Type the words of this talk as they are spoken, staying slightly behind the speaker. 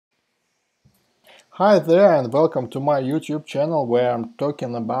Hi there and welcome to my YouTube channel where I'm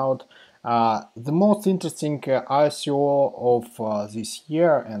talking about the most interesting ICO of this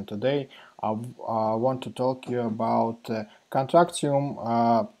year, and today I want to talk to you about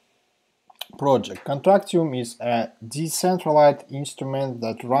Contractium project. Contractium is a decentralized instrument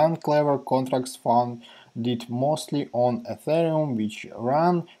that runs clever contracts founded mostly on Ethereum, which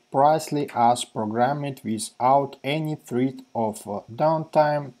run precisely as programmed without any threat of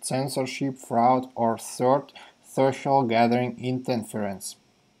downtime, censorship, fraud, or third social gathering interference.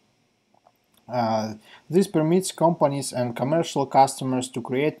 This permits companies and commercial customers to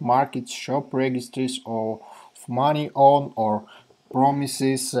create markets, shop registries of money on or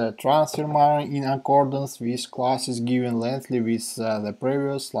promises, transfer money in accordance with clauses given lengthy with the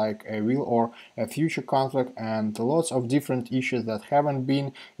previous, like a will or a future contract, and lots of different issues that haven't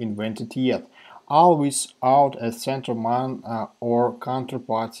been invented yet, all without a central man or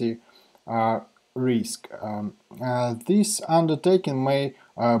counterparty uh, risk. This undertaking may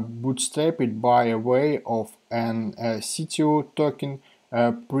bootstrap it by way of an CTO token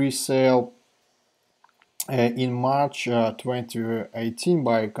pre-sale in March 2018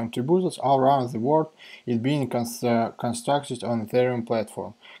 by contributors all around the world, it being constructed on Ethereum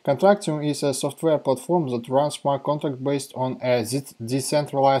platform. Contractium is a software platform that runs smart contracts based on a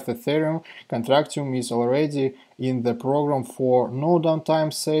decentralized Ethereum. Contractium is already in the program for no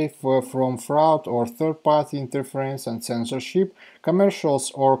downtime, safe from fraud or third-party interference and censorship.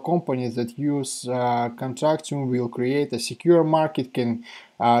 Commercials or companies that use Contractium will create a secure market, can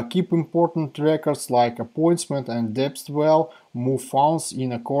keep important records like appointment and debts well, move funds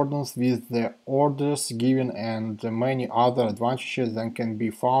in accordance with the orders given, and many other advantages that can be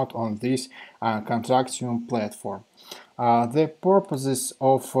found on this Contractium platform. The purposes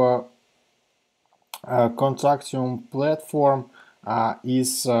of Contractium platform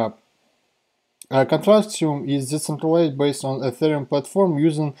is Contractium is decentralized based on Ethereum platform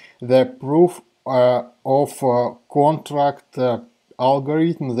using the proof of contract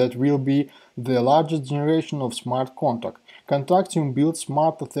algorithm that will be the largest generation of smart contract. Contractium builds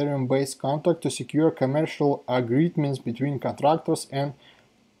smart Ethereum-based contract to secure commercial agreements between contractors and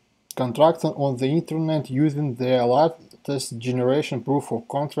contractors on the internet using the latest generation proof of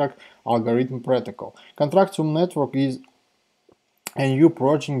contract algorithm protocol. Contractium network is a new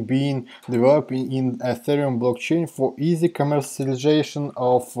project being developed in Ethereum blockchain for easy commercialization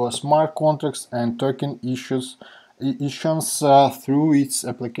of smart contracts and token issuance through its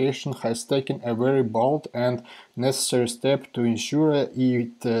application has taken a very bold and necessary step to ensure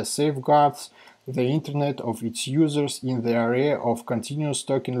it safeguards the internet of its users in the area of continuous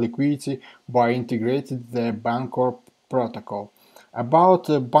token liquidity by integrating the Bancor protocol. About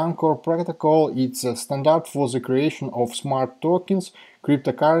Bancor protocol, it's a standard for the creation of smart tokens,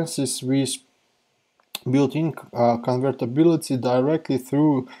 cryptocurrencies with built-in convertibility directly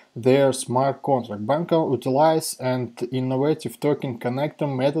through their smart contract. Bancor utilizes an innovative token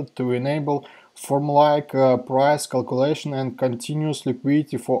connector method to enable formulaic price calculation and continuous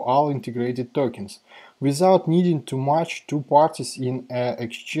liquidity for all integrated tokens. Without needing to match two parties in an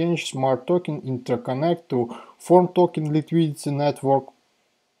exchange, smart token interconnect to form token liquidity network,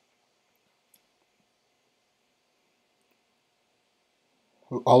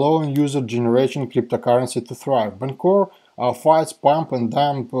 allowing user-generated cryptocurrency to thrive. Bancor fights pump and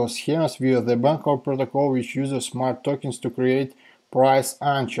dump schemes via the Bancor protocol, which uses smart tokens to create price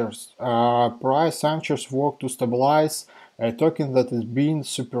anchors. Price anchors work to stabilize a token that is being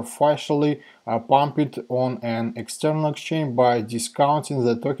superficially pumped on an external exchange by discounting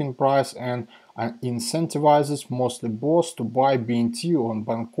the token price, and incentivizes mostly bots to buy BNT on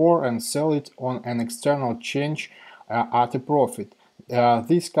Bancor and sell it on an external exchange at a profit.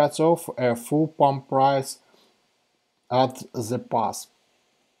 This cuts off a full pump price at the pass.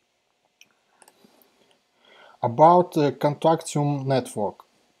 About the Contractium network.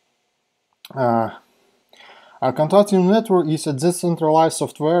 A Contractium network is a decentralized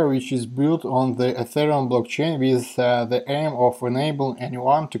software which is built on the Ethereum blockchain with the aim of enabling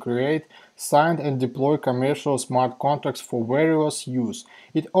anyone to create, sign and deploy commercial smart contracts for various use.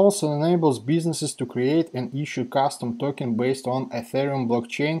 It also enables businesses to create and issue custom token based on Ethereum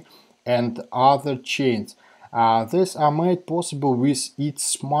blockchain and other chains. These are made possible with its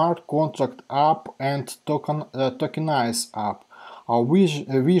smart contract app and tokenized app.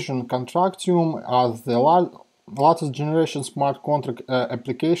 Vision Contractium as the latest generation smart contract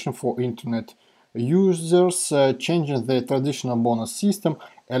application for internet users, changing the traditional bonus system,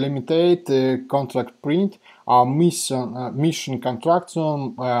 eliminate contract print, mission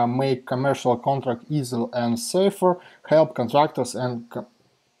Contractium, make commercial contract easier and safer, help contractors and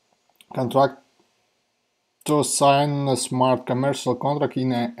contract to sign a smart commercial contract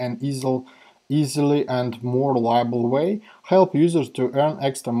in an easily and more reliable way, help users to earn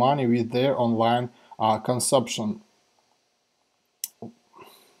extra money with their online consumption.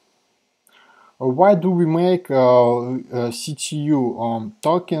 Why do we make CTU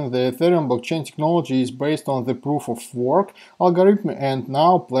token? The Ethereum blockchain technology is based on the proof of work algorithm and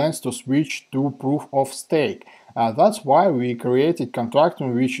now plans to switch to proof of stake. That's why we created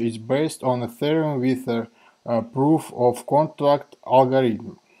Contractium, which is based on Ethereum with a proof of contract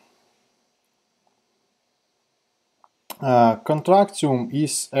algorithm. Contractium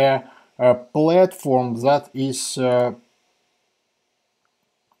is a platform that is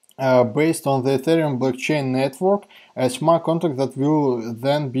based on the Ethereum blockchain network, a smart contract that will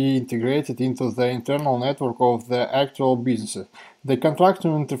then be integrated into the internal network of the actual businesses. The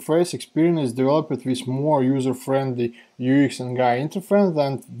Contractium interface experience is developed with more user-friendly UX and GUI interface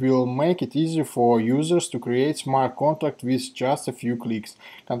that will make it easier for users to create smart contracts with just a few clicks.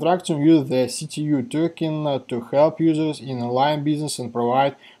 Contractium uses the CTU token to help users in online business and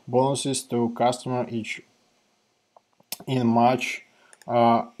provide bonuses to customers each in much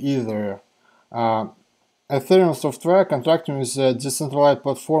either. Uh, Ethereum software Contractium is a decentralized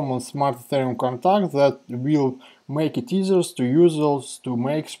platform on smart Ethereum contract that will make it easier to users to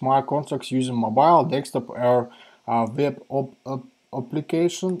make smart contracts using mobile, desktop, or web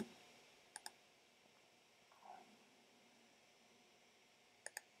application.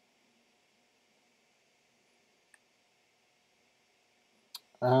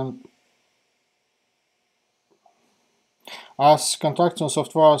 And as contracting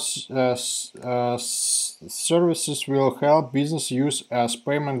software services will help business use as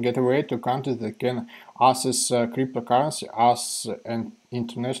payment gateway to countries that can access cryptocurrency as an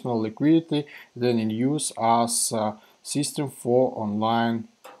international liquidity, then in use as a system for online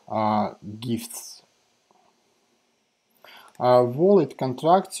gifts. Wallet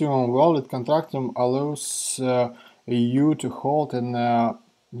Contractium allows you to hold in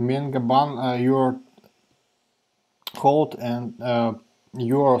Mengaban your hold and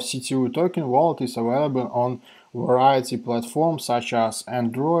your CTU token wallet is available on variety platforms such as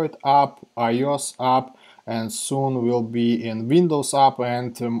Android app, iOS app, and soon will be in Windows app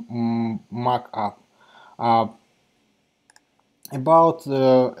and Mac app. Uh, about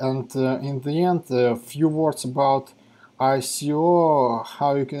and in the end, a few words about ICO.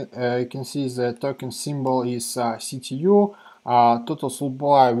 How you can see the token symbol is CTU. Total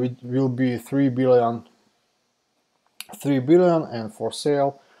supply will be 3 billion and for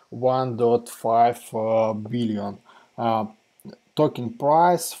sale 1.5 billion. Token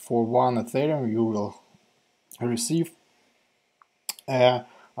price for one Ethereum you will receive a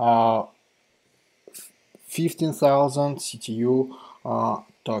 15,000 CTU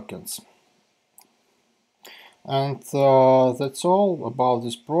tokens. And that's all about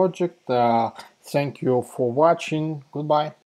this project. Thank you for watching. Goodbye.